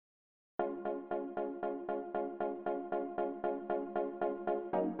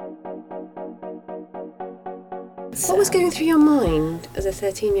What was going through your mind as a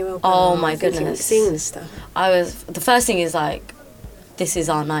 13-year-old girl? Oh my goodness. Seeing this stuff. The first thing is like, this is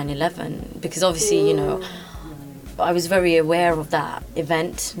our 9/11, because obviously, you know, I was very aware of that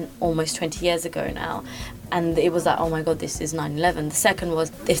event almost 20 years ago now. And it was like, oh my God, this is 9/11. The second was,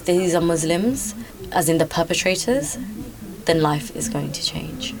 if these are Muslims, as in the perpetrators, then life is going to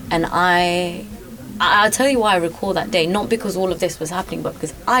change. And I'll tell you why I recall that day, not because all of this was happening, but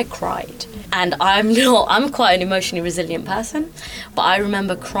because I cried. And I'm quite an emotionally resilient person, but I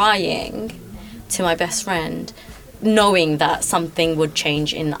remember crying to my best friend, knowing that something would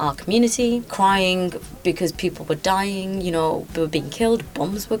change in our community, crying because people were dying, you know, they were being killed,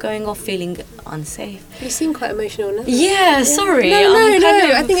 bombs were going off, feeling unsafe. You seem quite emotional now. Yeah, sorry.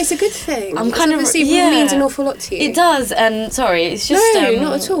 No, I think it's a good thing. Obviously means an awful lot to you. It does, and sorry, it's just... No,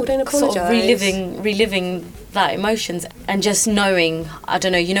 not at all, don't apologise. Sort of reliving that emotions, and just knowing, I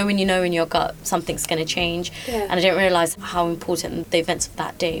don't know, you know when you know in your gut something's going to change, and I didn't realise how important the events of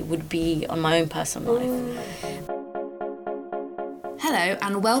that day would be on my own personal life. Hello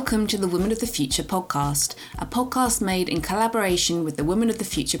and welcome to the Women of the Future podcast, a podcast made in collaboration with the Women of the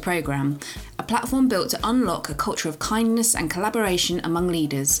Future programme, a platform built to unlock a culture of kindness and collaboration among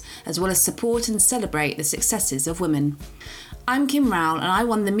leaders, as well as support and celebrate the successes of women. I'm Kim Rowell and I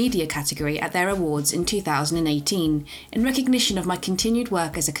won the media category at their awards in 2018 in recognition of my continued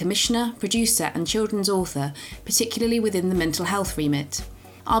work as a commissioner, producer and children's author, particularly within the mental health remit.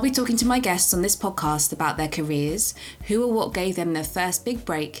 I'll be talking to my guests on this podcast about their careers, who or what gave them their first big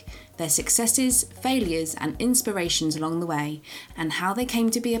break, their successes, failures and inspirations along the way, and how they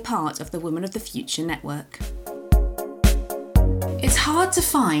came to be a part of the Women of the Future network. It's hard to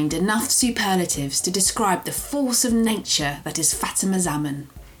find enough superlatives to describe the force of nature that is Fatima Zaman.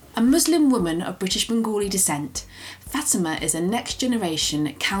 A Muslim woman of British Bengali descent, Fatima is a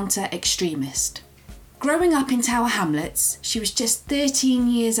next-generation counter-extremist. Growing up in Tower Hamlets, she was just 13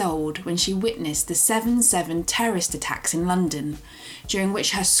 years old when she witnessed the 7/7 terrorist attacks in London, during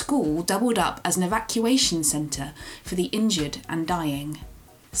which her school doubled up as an evacuation centre for the injured and dying.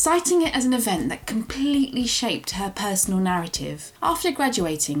 Citing it as an event that completely shaped her personal narrative, after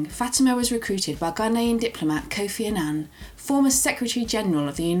graduating, Fatima was recruited by Ghanaian diplomat Kofi Annan, former Secretary-General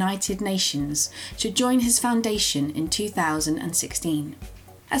of the United Nations, to join his foundation in 2016.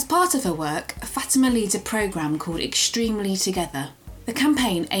 As part of her work, Fatima leads a programme called Extremely Together. The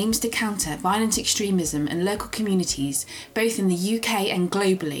campaign aims to counter violent extremism in local communities, both in the UK and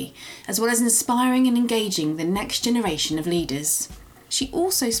globally, as well as inspiring and engaging the next generation of leaders. She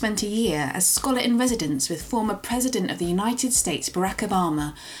also spent a year as scholar-in-residence with former President of the United States Barack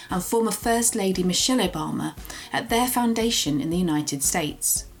Obama and former First Lady Michelle Obama at their foundation in the United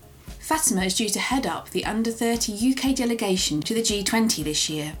States. Fatima is due to head up the under-30 UK delegation to the G20 this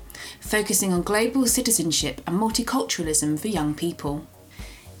year, focusing on global citizenship and multiculturalism for young people.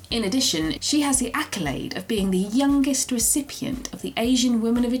 In addition, she has the accolade of being the youngest recipient of the Asian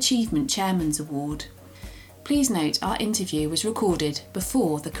Women of Achievement Chairman's Award. Please note our interview was recorded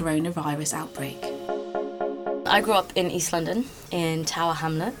before the coronavirus outbreak. I grew up in East London, in Tower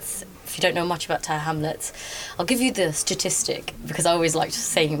Hamlets. If you don't know much about Tower Hamlets, I'll give you the statistic, because I always liked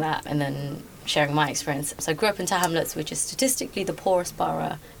saying that and then sharing my experience. So I grew up in Tower Hamlets, which is statistically the poorest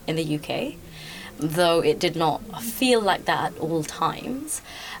borough in the UK, though it did not feel like that at all times.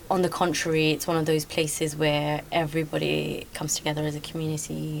 On the contrary, it's one of those places where everybody comes together as a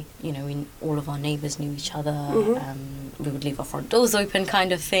community. You know, all of our neighbours knew each other. We would leave our front doors open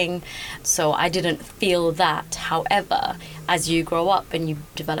kind of thing. So I didn't feel that. However, as you grow up and you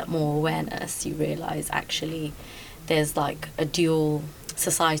develop more awareness, you realise actually there's like a dual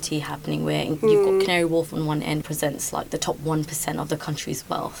society happening where you've got Canary Wharf on one end, presents like the top 1% of the country's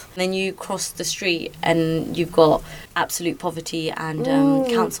wealth. Then you cross the street and you've got absolute poverty and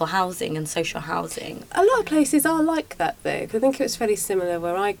council housing and social housing. A lot of places are like that though, 'cause I think it was fairly similar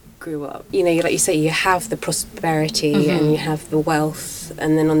where I grew up. You know, like you say, you have the prosperity and you have the wealth,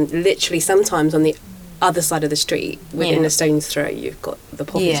 and then literally sometimes on the other side of the street, within a stone's throw, you've got the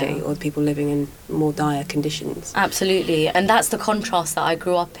poverty or people living in more dire conditions. Absolutely, and that's the contrast that I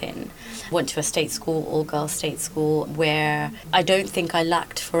grew up in. Went to a state school, all-girls state school, where I don't think I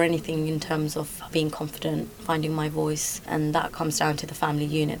lacked for anything in terms of being confident, finding my voice, and that comes down to the family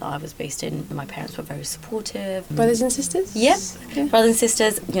unit that I was based in. My parents were very supportive. Brothers and sisters? Yep, brothers and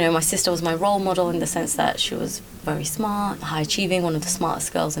sisters. You know, my sister was my role model in the sense that she was very smart, high achieving, one of the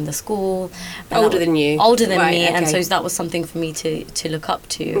smartest girls in the school. Older than you? Older than me, okay. and so that was something for me to look look up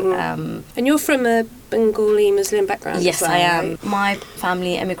to. And you're from a Bengali Muslim background Yes, as well, I am. right? My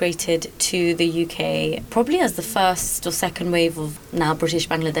family emigrated to the UK probably as the first or second wave of now British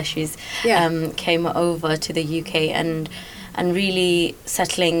Bangladeshis came over to the UK and really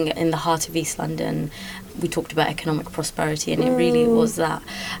settling in the heart of East London. We talked about economic prosperity, and it really was that.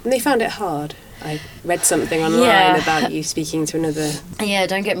 And they found it hard. I read something online about you speaking to another. Yeah,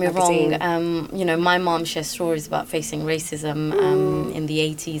 don't get me magazine. wrong. You know, my mom shares stories about facing racism in the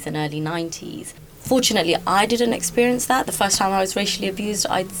 80s and early 90s. Fortunately, I didn't experience that. The first time I was racially abused,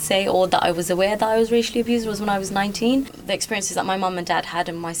 I'd say, or that I was aware that I was racially abused, was when I was 19. The experiences that my mum and dad had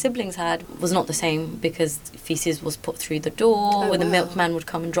and my siblings had was not the same, because feces was put through the door, when the milkman would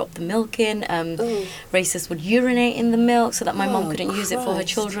come and drop the milk in. Racists would urinate in the milk so that my mum couldn't use it for her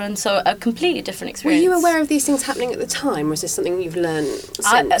children. So a completely different experience. Were you aware of these things happening at the time, or is this something you've learned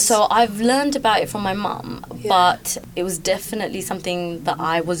since? So I've learned about it from my mum, but it was definitely something that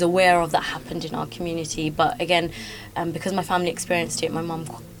I was aware of that happened in our community. But again, because my family experienced it, my mum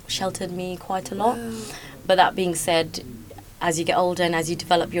sheltered me quite a lot. But that being said, as you get older and as you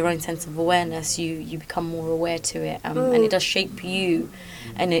develop your own sense of awareness, you become more aware to it, and it does shape you,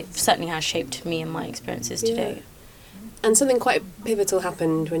 and it certainly has shaped me and my experiences today. And something quite pivotal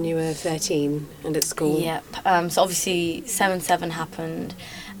happened when you were 13 and at school. Yep. So obviously 7/7 happened.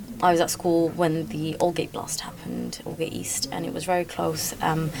 I was at school when the Aldgate blast happened, Aldgate East, and it was very close.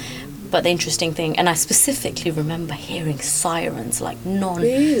 But the interesting thing, and I specifically remember hearing sirens like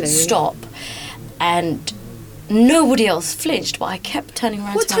non-stop, and nobody else flinched, but I kept turning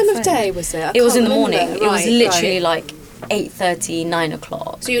around What to my time friend. of day was it? It was in the morning. Remember. It was Right, literally right. like 8:30, 9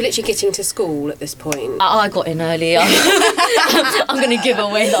 o'clock. So you were literally getting to school at this point? I got in early. I'm going to give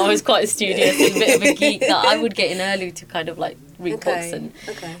away that I was quite studious and a bit of a geek, that I would get in early to kind of like read books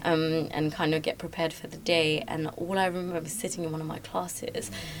and kind of get prepared for the day. And all I remember was sitting in one of my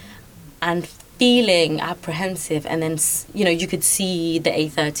classes and feeling apprehensive, and then you could see the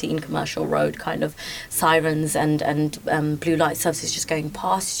A13 Commercial Road kind of sirens and blue light services just going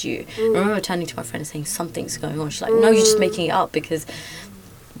past you. I remember turning to my friend and saying, something's going on. She's like, no, you're just making it up, because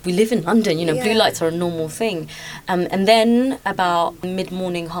we live in London, blue lights are a normal thing. And then about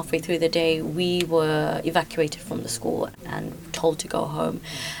mid-morning, halfway through the day, we were evacuated from the school and told to go home,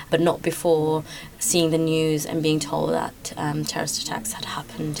 but not before seeing the news and being told that terrorist attacks had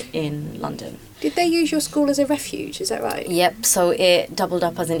happened in London. Did they use your school as a refuge, is that right? Yep, so it doubled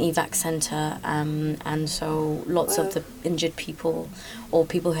up as an evac centre, and so lots of the injured people or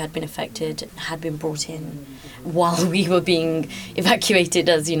people who had been affected had been brought in while we were being evacuated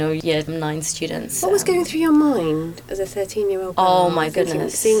as, year 9 students. What was going through your mind as a 13-year-old girl? Oh my thinking,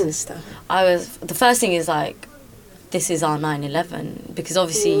 goodness. Seeing this stuff? The first thing is like, this is our 9/11, because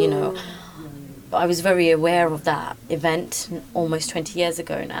obviously, I was very aware of that event almost 20 years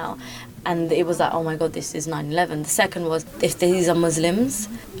ago now. And it was like, oh my God, this is 9/11. The second was, if these are Muslims,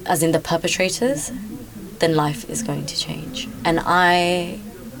 as in the perpetrators, then life is going to change. And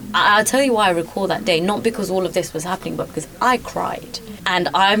I'll tell you why I recall that day, not because all of this was happening, but because I cried. And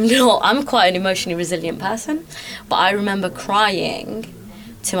I'm quite an emotionally resilient person, but I remember crying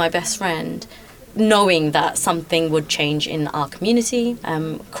to my best friend, knowing that something would change in our community,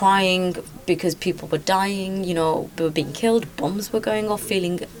 crying because people were dying, they were being killed, bombs were going off,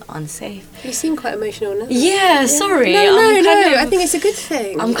 feeling unsafe. You seem quite emotional now. Yeah, sorry. No, I think it's a good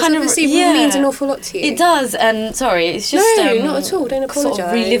thing. I'm It kind of obviously means an awful lot to you. It does, and sorry, it's just No, not at all, don't apologise. Sort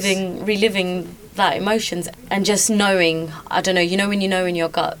of reliving that emotions, and just knowing, I don't know, when you know in your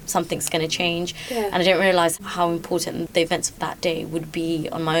gut something's going to change. And I didn't realise how important the events of that day would be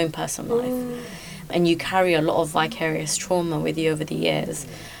on my own personal life. And you carry a lot of vicarious trauma with you over the years.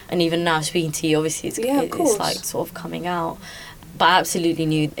 And even now, speaking to you, obviously, it's like sort of coming out. But I absolutely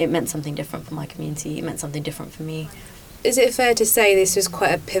knew it meant something different for my community. It meant something different for me. Is it fair to say this was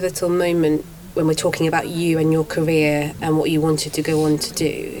quite a pivotal moment when we're talking about you and your career and what you wanted to go on to do?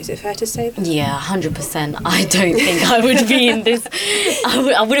 Is it fair to say that? Yeah, 100%. I don't think I would be in this.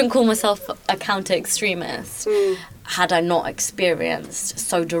 I wouldn't call myself a counter-extremist had I not experienced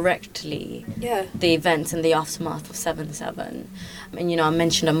so directly the events and the aftermath of 7/7. And, I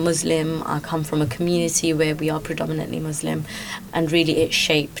mentioned I'm Muslim. I come from a community where we are predominantly Muslim, and really it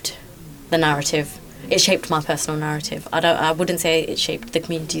shaped the narrative. It shaped my personal narrative. I wouldn't say it shaped the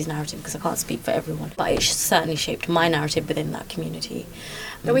community's narrative, because I can't speak for everyone, but it certainly shaped my narrative within that community.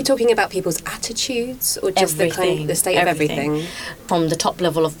 Are we talking about people's attitudes, or just the state of everything? From the top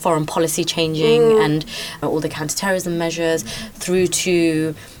level of foreign policy changing and all the counter-terrorism measures, through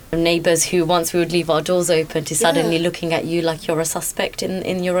to Neighbours who, once we would leave our doors open, to suddenly Yeah. looking at you like you're a suspect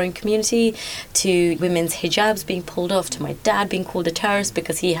in your own community, to women's hijabs being pulled off, to my dad being called a terrorist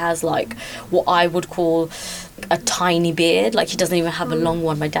because he has like what I would call a tiny beard. Like, he doesn't even have a long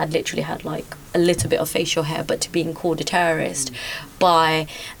one. My dad literally had like a little bit of facial hair, but to being called a terrorist by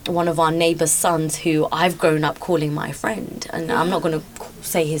one of our neighbours' sons who I've grown up calling my friend. And I'm not going to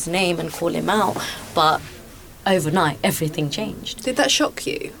say his name and call him out, but overnight everything changed. Did that shock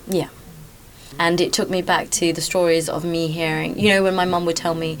you? Yeah. And it took me back to the stories of me hearing, you know, when my mum would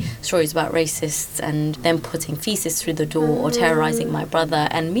tell me stories about racists and them putting feces through the door or terrorising my brother,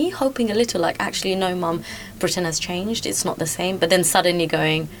 and me hoping a little like, actually, no, Mum, Britain has changed, it's not the same. But then suddenly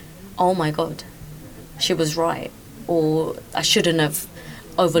going, oh my God, she was right. Or I shouldn't have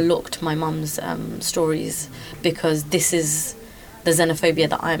overlooked my mum's stories, because this is the xenophobia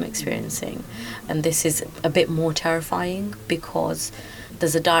that I'm experiencing. And this is a bit more terrifying because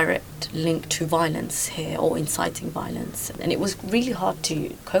there's a direct link to violence here, or inciting violence. And it was really hard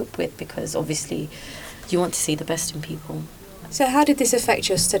to cope with, because obviously you want to see the best in people. So how did this affect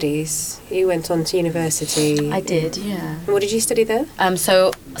your studies? You went on to university. I did, yeah. And what did you study there?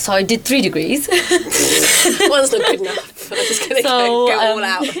 So I did 3 degrees. One's not good enough. I'm just going to go all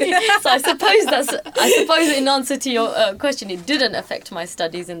out. So I suppose in answer to your question, it didn't affect my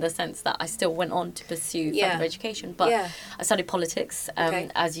studies in the sense that I still went on to pursue further education. But I studied politics.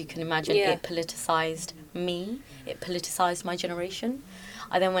 As you can imagine, it politicised me. It politicised my generation.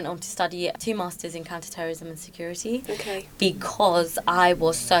 I then went on to study 2 masters in counterterrorism and security, because I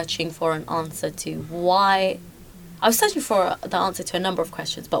was searching for an answer to why. I was searching for the answer to a number of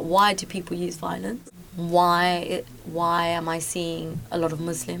questions, but why do people use violence? Why am I seeing a lot of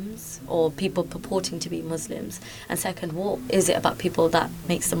Muslims or people purporting to be Muslims? And second, what is it about people that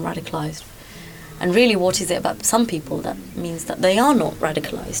makes them radicalised? And really, what is it about some people that means that they are not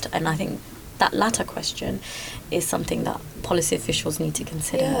radicalised? And I think that latter question is something that policy officials need to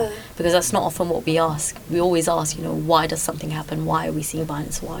consider, because that's not often what we ask. We always ask, you know, why does something happen? Why are we seeing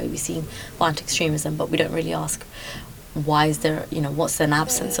violence? Why are we seeing violent extremism? But we don't really ask, why is there, you know, what's an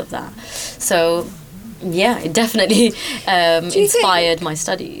absence of that? So, yeah, it definitely inspired my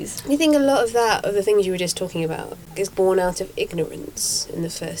studies. Do you think a lot of that, of the things you were just talking about, is born out of ignorance in the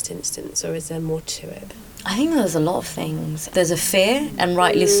first instance, or is there more to it? I think there's a lot of things. There's a fear, and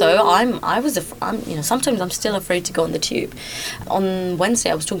rightly so. Sometimes I'm still afraid to go on the tube. On Wednesday,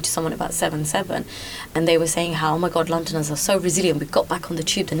 I was talking to someone about 7/7, and they were saying how, oh my God, Londoners are so resilient. We got back on the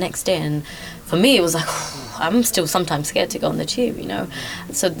tube the next day, and for me, it was like, I'm still sometimes scared to go on the tube, you know.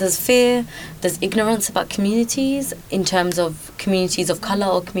 So there's fear, there's ignorance about communities, in terms of communities of colour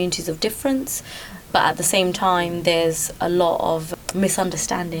or communities of difference. But at the same time, there's a lot of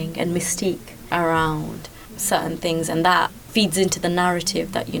misunderstanding and mystique around certain things, and that feeds into the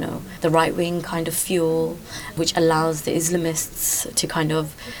narrative that, you know, the right wing kind of fuel, which allows the Islamists to kind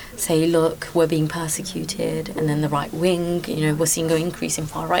of say, look, we're being persecuted, and then the right wing, you know, we're seeing an increase in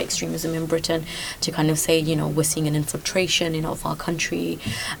far right extremism in Britain, to kind of say, you know, we're seeing an infiltration, you know, of our country.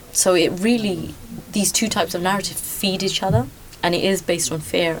 So it really, these two types of narrative feed each other. And it is based on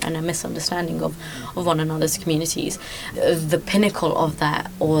fear and a misunderstanding of one another's communities. The pinnacle of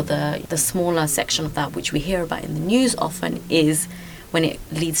that, or the smaller section of that, which we hear about in the news often, is when it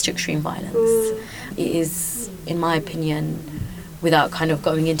leads to extreme violence. It is, in my opinion, without kind of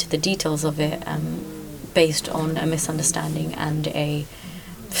going into the details of it, based on a misunderstanding and a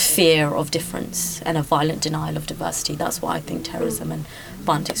fear of difference and a violent denial of diversity. That's what I think terrorism and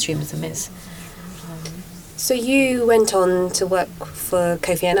violent extremism is. So you went on to work for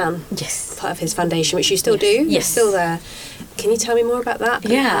Kofi Annan? Yes. Part of his foundation, which you still do? Yes. You're still there. Can you tell me more about that?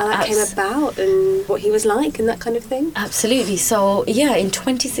 Yeah. How that came about and what he was like and that kind of thing? Absolutely. So, yeah, in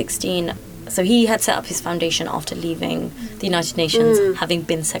 2016, so he had set up his foundation after leaving the United Nations, having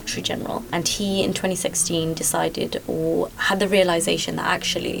been Secretary General. And he, in 2016, decided, or had the realisation that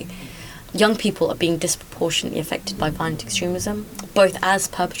actually young people are being disproportionately affected by violent extremism, both as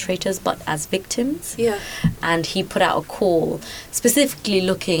perpetrators but as victims. Yeah. And he put out a call specifically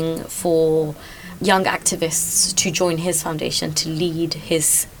looking for young activists to join his foundation to lead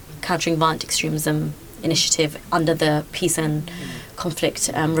his countering violent extremism initiative under the peace and conflict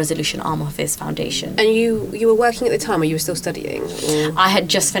resolution arm of his foundation. And you were working at the time, or you were still studying? Or? I had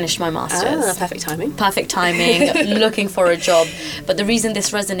just finished my master's. Perfect timing. Perfect timing, looking for a job. But the reason this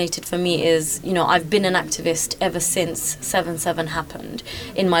resonated for me is, you know, I've been an activist ever since 7/7 happened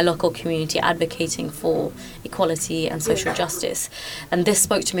in my local community, advocating for equality and social justice. And this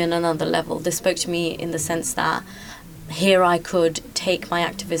spoke to me on another level. This spoke to me in the sense that here I could take my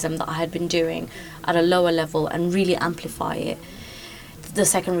activism that I had been doing at a lower level and really amplify it. The The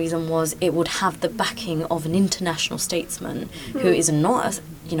second reason was it would have the backing of an international statesman who is not,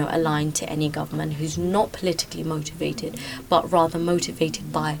 aligned to any government, who's not politically motivated, but rather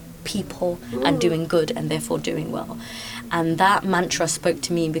motivated by people and doing good and therefore doing well. And that mantra spoke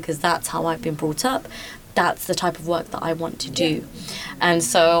to me because that's how I've been brought up. That's the type of work that I want to do. And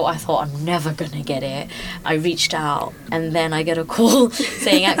so I thought, I'm never going to get it. I reached out and then I get a call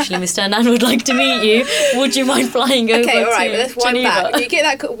saying, actually, Mr. Anand would like to meet you. Would you mind flying over Okay, all right, to let's wind Geneva? back. You get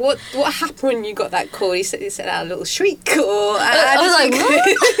that call. What happened when you got that call? You set out a little shriek, or I was like,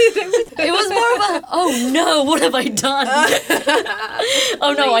 what? It was more of a, oh no, what have I done?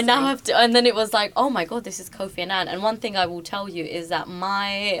 Oh no, I now have to. And then it was like, oh my God, this is Kofi Annan. And one thing I will tell you is that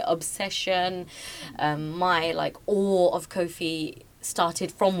my obsession, my awe of Kofi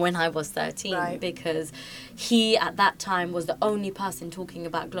started from when I was 13, right. because he at that time was the only person talking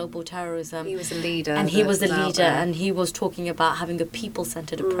about global terrorism. He was a leader. And he was a leader, and he was talking about having a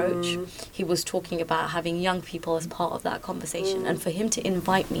people-centered approach. He was talking about having young people as part of that conversation. And for him to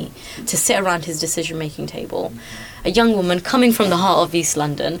invite me to sit around his decision-making table, a young woman coming from the heart of East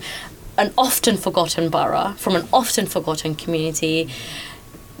London, an often forgotten borough, from an often forgotten community,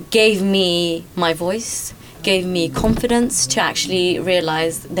 gave me my voice, gave me confidence to actually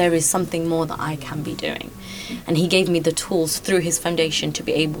realise there is something more that I can be doing. And he gave me the tools through his foundation to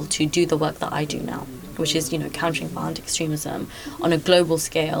be able to do the work that I do now, which is, countering violent extremism on a global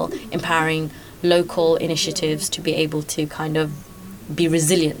scale, empowering local initiatives to be able to kind of be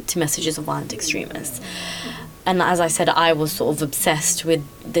resilient to messages of violent extremists. And as I said, I was sort of obsessed with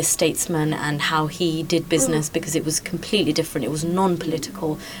this statesman and how he did business because it was completely different. It was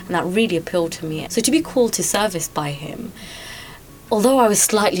non-political, and that really appealed to me. So to be called to service by him, although I was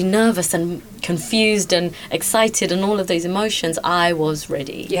slightly nervous and confused and excited and all of those emotions, I was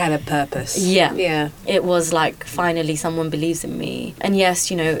ready. You had a purpose. Yeah. It was like, finally, someone believes in me. And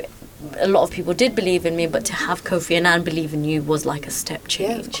yes, a lot of people did believe in me, but to have Kofi Annan believe in you was like a step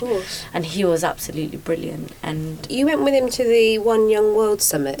change. Yeah, of course. And he was absolutely brilliant. And you went with him to the One Young World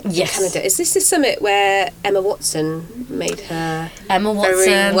Summit in Canada. Is this the summit where Emma Watson made her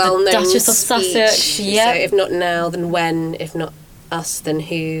very well-known the Duchess of speech? Sussex? Yeah. So if not now, then when? If not us, then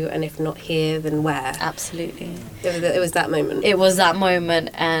who? And if not here, then where? Absolutely. It was that moment. It was that moment,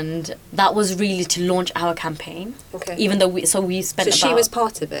 and that was really to launch our campaign. Okay. Even though we spent. So she was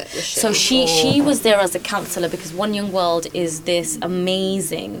part of it. Was she? So she was there as a counsellor, because One Young World is this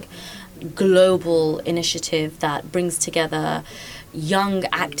amazing global initiative that brings together young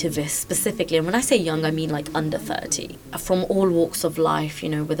activists specifically, and when I say young, I mean like under 30, from all walks of life,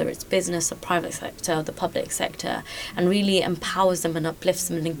 whether it's business, the private sector, the public sector, and really empowers them and uplifts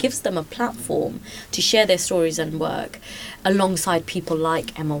them and gives them a platform to share their stories and work alongside people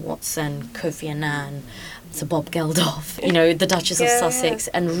like Emma Watson, Kofi Annan, Sir Bob Geldof, the Duchess of Sussex,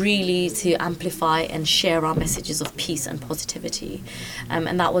 and really to amplify and share our messages of peace and positivity.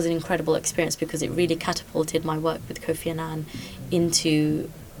 And that was an incredible experience because it really catapulted my work with Kofi Annan into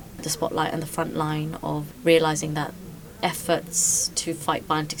the spotlight and the front line of realising that efforts to fight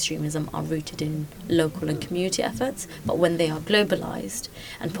violent extremism are rooted in local and community efforts, but when they are globalised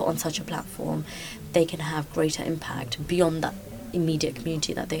and put on such a platform, they can have greater impact beyond that immediate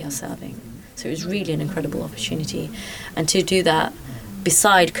community that they are serving. So it was really an incredible opportunity. And to do that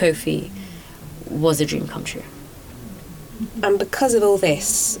beside Kofi was a dream come true. And because of all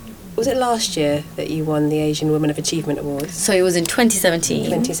this, was it last year that you won the Asian Women of Achievement Award? So it was in 2017.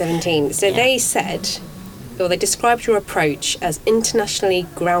 2017. So they said, or they described your approach as internationally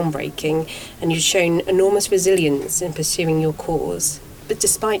groundbreaking, and you'd shown enormous resilience in pursuing your cause, but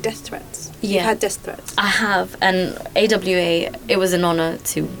despite death threats. Yeah. You've had death threats. I have, and AWA, it was an honour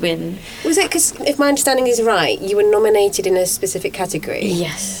to win. Was it because, if my understanding is right, you were nominated in a specific category?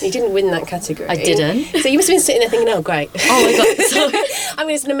 Yes. You didn't win that category. I didn't. So you must have been sitting there thinking, oh, great. Oh my God. So, I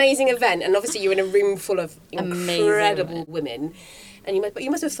mean, it's an amazing event, and obviously you're in a room full of incredible women. And you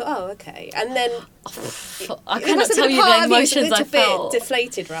must have thought, oh, okay. And then I cannot tell you the emotions I felt.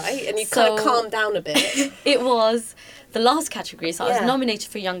 Deflated, right? And you kind of calmed down a bit. It was the last category, so I was nominated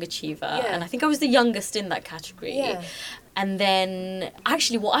for Young Achiever, and I think I was the youngest in that category. Yeah. And then,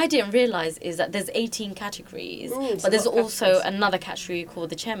 actually, what I didn't realise is that there's 18 categories, but there's also another category called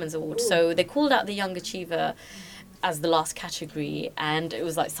the Chairman's Award. So they called out the Young Achiever as the last category, and it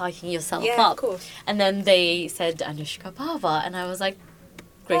was like psyching yourself up. Of course. And then they said Anushka Bhava, and I was like,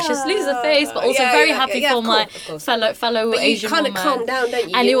 gracious loser face, but also very happy for my fellow Asian woman. But you kind of calm down, don't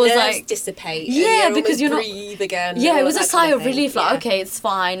you? And your it was nerves like dissipate. Yeah, because you're not breathe again. Yeah, it was a sigh of relief. Like, okay, it's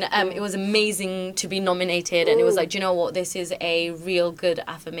fine. It was amazing to be nominated, and it was like, do you know what? This is a real good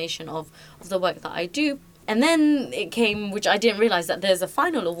affirmation of the work that I do. And then it came, which I didn't realise, that there's a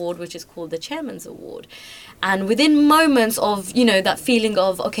final award, which is called the Chairman's Award. And within moments of, you know, that feeling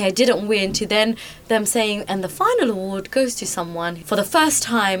of, okay, I didn't win, to then them saying, and the final award goes to someone, for the first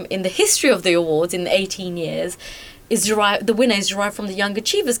time in the history of the awards, in the 18 years, the winner is derived from the Young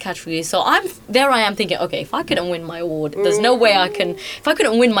Achievers category. So I am thinking, okay, if I couldn't win my award, there's no way if I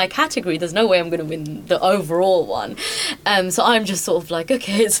couldn't win my category, there's no way I'm going to win the overall one. So I'm just sort of like,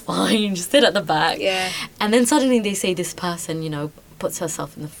 okay, it's fine, just sit at the back. Yeah. And then suddenly they say this person, you know, puts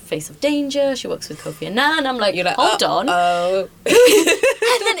herself in the face of danger. She works with Kofi Annan. I'm like, hold on. Oh.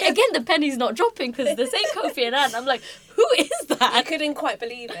 And then again, the penny's not dropping because they're saying Kofi Annan. I'm like, who is that? I couldn't quite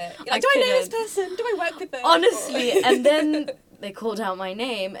believe it. You're like, do I know this person? Do I work with them? Honestly. And then they called out my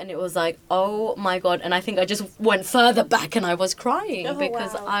name and it was like, oh my God. And I think I just went further back and I was crying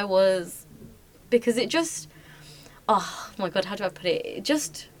because it just, oh my God, how do I put it? It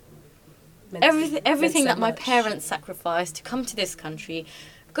just, everything that my parents sacrificed to come to this country,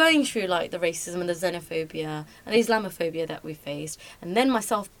 going through like the racism and the xenophobia and the Islamophobia that we faced, and then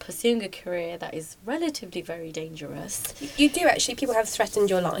myself pursuing a career that is relatively very dangerous. You do actually, people have threatened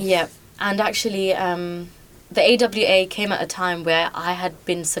your life. Yeah, and actually the AWA came at a time where I had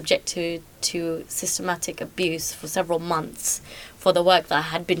been subjected to systematic abuse for several months for the work that I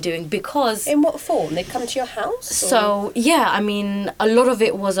had been doing, because... In what form? They'd come to your house? So, yeah, I mean, a lot of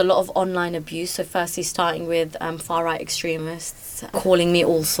it was a lot of online abuse. So firstly starting with far-right extremists calling me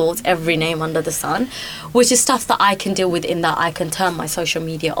all sorts, every name under the sun, which is stuff that I can deal with in that I can turn my social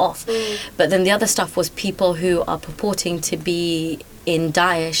media off. But then the other stuff was people who are purporting to be in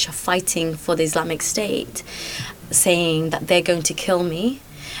Daesh fighting for the Islamic State, saying that they're going to kill me,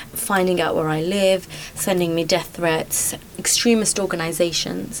 finding out where I live, sending me death threats, extremist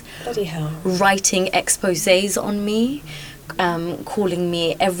organisations, bloody hell, writing exposés on me, calling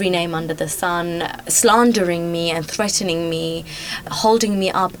me every name under the sun, slandering me and threatening me, holding me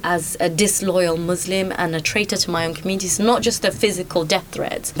up as a disloyal Muslim and a traitor to my own community. So not just the physical death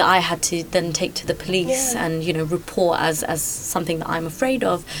threats that I had to then take to the police and, you know, report as something that I'm afraid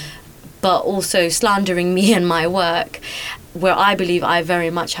of, but also slandering me and my work, where I believe I very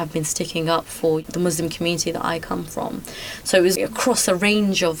much have been sticking up for the Muslim community that I come from. So it was across a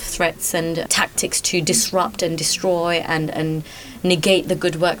range of threats and tactics to disrupt and destroy and negate the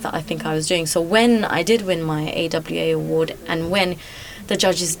good work that I think I was doing. So when I did win my AWA award, and when the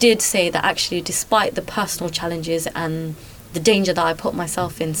judges did say that actually despite the personal challenges and the danger that I put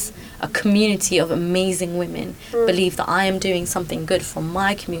myself in, a community of amazing women believe that I am doing something good for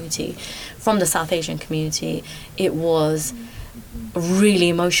my community, from the South Asian community, it was really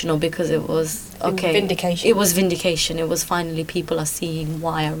emotional, because it was, okay, vindication. It was vindication. It was finally people are seeing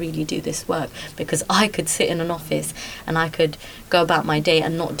why I really do this work, because I could sit in an office and I could go about my day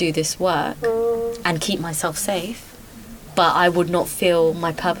and not do this work and keep myself safe, but I would not feel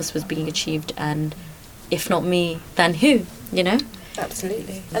my purpose was being achieved, and if not me, then who, you know?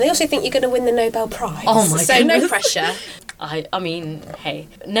 Absolutely. And they also think you're going to win the Nobel Prize. Oh my so goodness. No pressure. I mean, hey,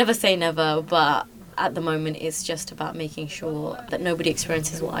 never say never, but at the moment it's just about making sure that nobody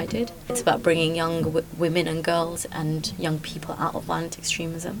experiences what I did. It's about bringing young women and girls and young people out of violent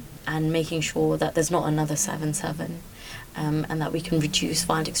extremism and making sure that there's not another 7/7. And that we can reduce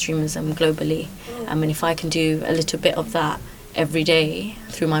violent extremism globally. And if I can do a little bit of that every day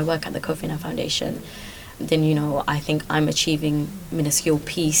through my work at the Kofi Annan Foundation, then, you know, I think I'm achieving minuscule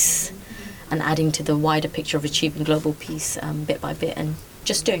peace and adding to the wider picture of achieving global peace bit by bit, and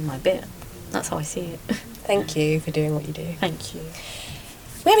just doing my bit. That's how I see it. Thank you for doing what you do. Thank you.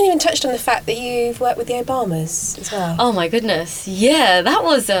 We haven't even touched on the fact that you've worked with the Obamas as well. Oh my goodness. Yeah, that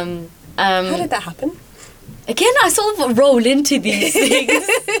was... how did that happen? Again, I sort of roll into these things.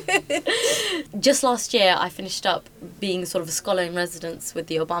 Just last year, I finished up being sort of a scholar in residence with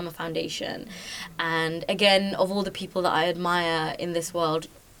the Obama Foundation. And again, of all the people that I admire in this world,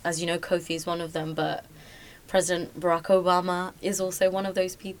 as you know, Kofi is one of them, but President Barack Obama is also one of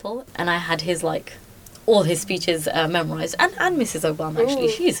those people. And I had his, like, all his speeches memorized. And Mrs. Obama, actually.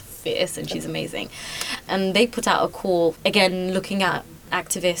 She's fierce and she's amazing. And they put out a call, again, looking at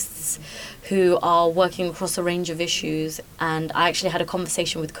activists who are working across a range of issues, and I actually had a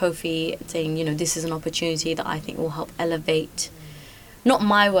conversation with Kofi saying, you know, this is an opportunity that I think will help elevate not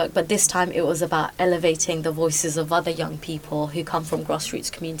my work, but this time it was about elevating the voices of other young people who come from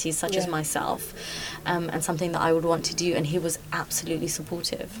grassroots communities such as myself, and something that I would want to do. And he was absolutely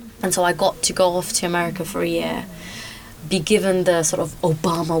supportive, and so I got to go off to America for a year, be given the sort of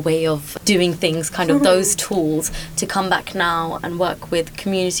Obama way of doing things, kind of those tools, to come back now and work with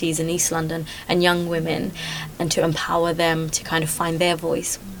communities in East London and young women and to empower them to kind of find their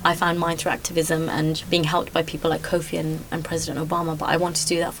voice. I found mine through activism and being helped by people like Kofi and President Obama, but I want to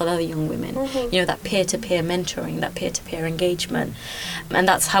do that for the other young women. You know, that peer-to-peer mentoring, that peer-to-peer engagement. And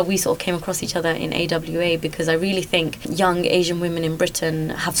that's how we sort of came across each other in AWA, because I really think young Asian women in Britain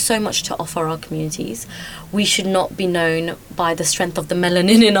have so much to offer our communities. We should not be known by the strength of the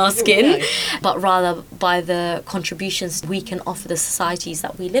melanin in our skin, but rather by the contributions we can offer the societies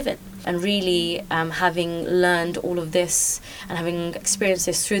that we live in. And really, having learned all of this and having experienced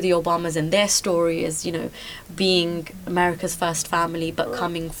this through the Obamas and their story as, you know, being America's first family, but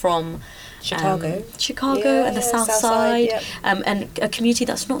coming from Chicago and the South Side, yep. And a community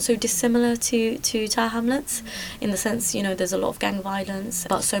that's not so dissimilar to Tower Hamlets, in the sense, you know, there's a lot of gang violence,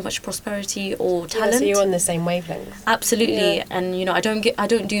 but so much prosperity or talent. Yeah, so you're on the same wavelength. Absolutely, Yeah. and you know, I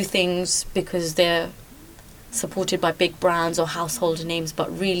don't do things because they're supported by big brands or household names,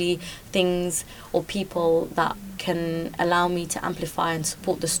 but really things or people that can allow me to amplify and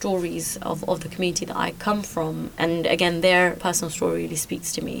support the stories of the community that I come from. And again, their personal story really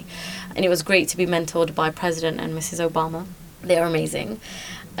speaks to me. And it was great to be mentored by President and Mrs. Obama. They're amazing.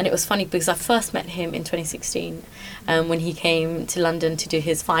 And it was funny because I first met him in 2016 when he came to London to do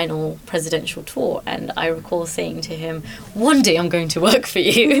his final presidential tour. And I recall saying to him, one day I'm going to work for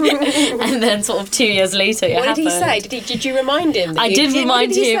you. And then sort of 2 years later it happened. What did he say? Did you remind him? I did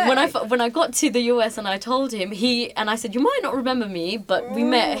remind him. Say? When I got to the US and I told him, I said, you might not remember me, but we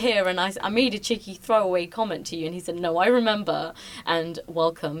met here and I made a cheeky throwaway comment to you. And he said, no, I remember, and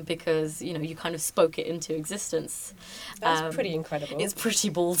welcome, because, you know, you kind of spoke it into existence. That's pretty incredible. It's pretty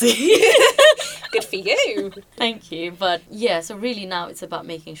ballsy. Good for you. Thank you. But yeah, so really now it's about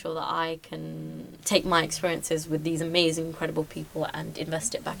making sure that I can take my experiences with these amazing, incredible people and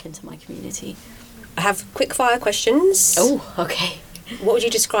invest it back into my community. I have quick fire questions. Oh, okay. What would you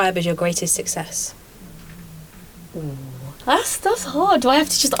describe as your greatest success? Ooh. That's hard. Do I have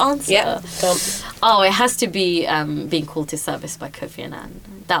to just answer? Yeah. Oh, it has to be being called to service by Kofi Annan.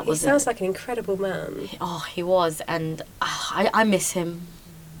 That was. He sounds like an incredible man. Oh, he was, and I miss him.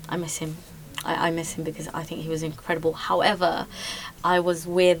 I miss him. I miss him because I think he was incredible. However, I was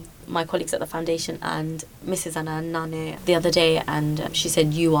with my colleagues at the foundation and Mrs. Annan Nane the other day, and she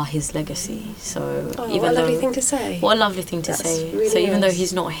said, "You are his legacy." So what a lovely thing to say. What a lovely thing to say. Really so even though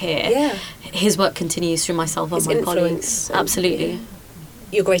he's not here, his work continues through myself and my colleagues. Absolutely.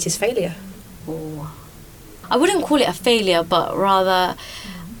 Your greatest failure? Oh, I wouldn't call it a failure, but rather,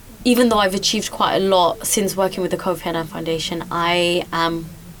 even though I've achieved quite a lot since working with the Kofi Annan Foundation, I am.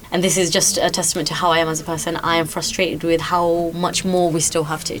 And this is just a testament to how I am as a person. I am frustrated with how much more we still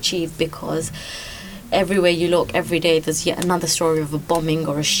have to achieve, because everywhere you look, every day, there's yet another story of a bombing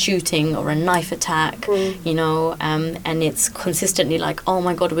or a shooting or a knife attack, you know, and it's consistently like, oh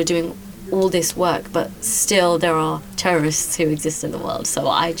my God, we're doing all this work, but still there are terrorists who exist in the world. So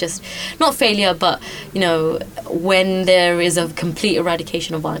I just, not failure, but, you know, when there is a complete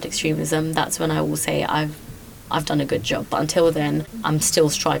eradication of violent extremism, that's when I will say I've done a good job, but until then, I'm still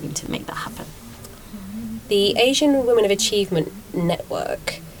striving to make that happen. The Asian Women of Achievement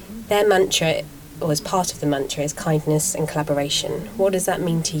Network, their mantra, or as part of the mantra, is kindness and collaboration. What does that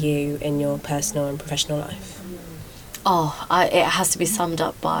mean to you in your personal and professional life? It has to be summed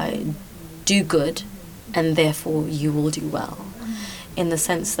up by do good, and therefore you will do well. In the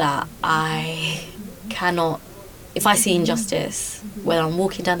sense that I cannot, if I see injustice, whether I'm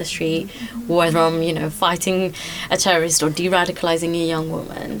walking down the street, whether I'm, you know, fighting a terrorist or de-radicalizing a young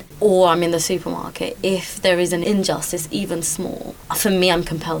woman, or I'm in the supermarket, if there is an injustice, even small, for me, I'm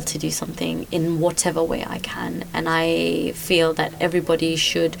compelled to do something in whatever way I can. And I feel that everybody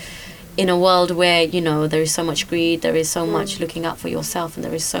should, in a world where, you know, there is so much greed, there is so much looking out for yourself, and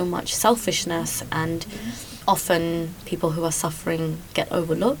there is so much selfishness, and often people who are suffering get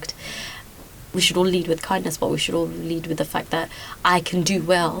overlooked. We should all lead with kindness, but we should all lead with the fact that I can do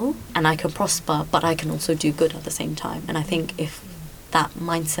well and I can prosper, but I can also do good at the same time. And I think if that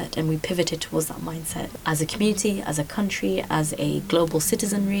mindset, and we pivoted towards that mindset as a community, as a country, as a global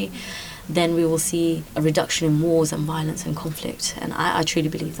citizenry, then we will see a reduction in wars and violence and conflict. And I truly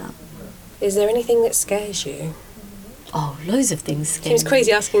believe that. Is there anything that scares you? Oh, loads of things scare Seems me.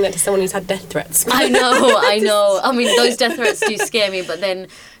 crazy asking that to someone who's had death threats. I know. I mean, those death threats do scare me, but then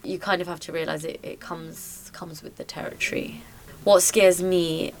you kind of have to realise it comes with the territory. What scares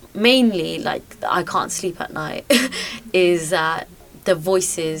me, mainly, like, I can't sleep at night, is that the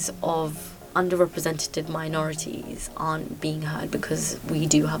voices of underrepresented minorities aren't being heard, because we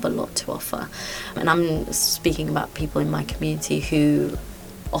do have a lot to offer. And I'm speaking about people in my community who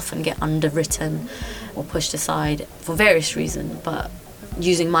often get underwritten or pushed aside for various reasons, but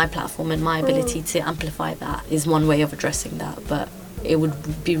using my platform and my ability to amplify that is one way of addressing that. But it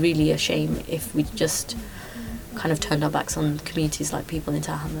would be really a shame if we just kind of turned our backs on communities like people in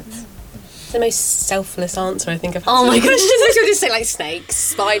Tower Hamlets. The most selfless answer I think I've had. Oh my gosh. I was going to say like snakes,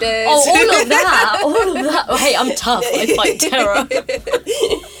 spiders. Oh, all of that. Oh, hey, I'm tough. I fight terror.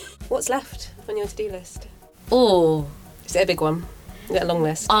 What's left on your to-do list? Oh. Is it a big one? Is it a long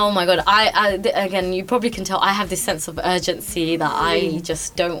list? Oh my god, again, you probably can tell I have this sense of urgency that I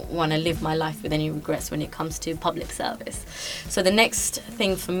just don't want to live my life with any regrets when it comes to public service. So the next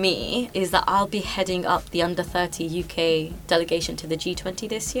thing for me is that I'll be heading up the under 30 UK delegation to the G20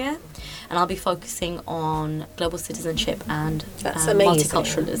 this year, and I'll be focusing on global citizenship and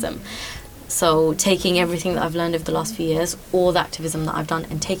multiculturalism. So taking everything that I've learned over the last few years, all the activism that I've done,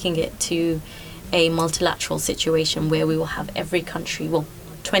 and taking it to a multilateral situation where we will have every country,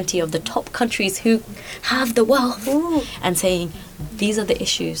 20 of the top countries who have the wealth, and saying these are the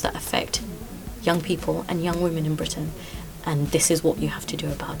issues that affect young people and young women in Britain, and this is what you have to do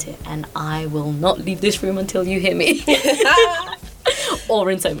about it, and I will not leave this room until you hear me.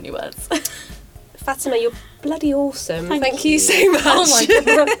 Or in so many words. Fatima, you're bloody awesome. Thank you so much. Oh my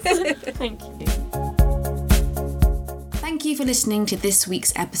goodness. Thank you. Thank you for listening to this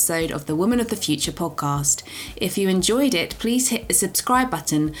week's episode of the Women of the Future podcast. If you enjoyed it, please hit the subscribe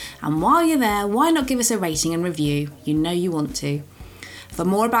button, and while you're there, why not give us a rating and review? You know you want to. For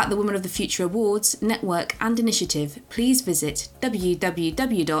more about the Women of the Future Awards, network and initiative, please visit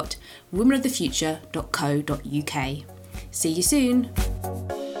www.womenofthefuture.co.uk. See you soon.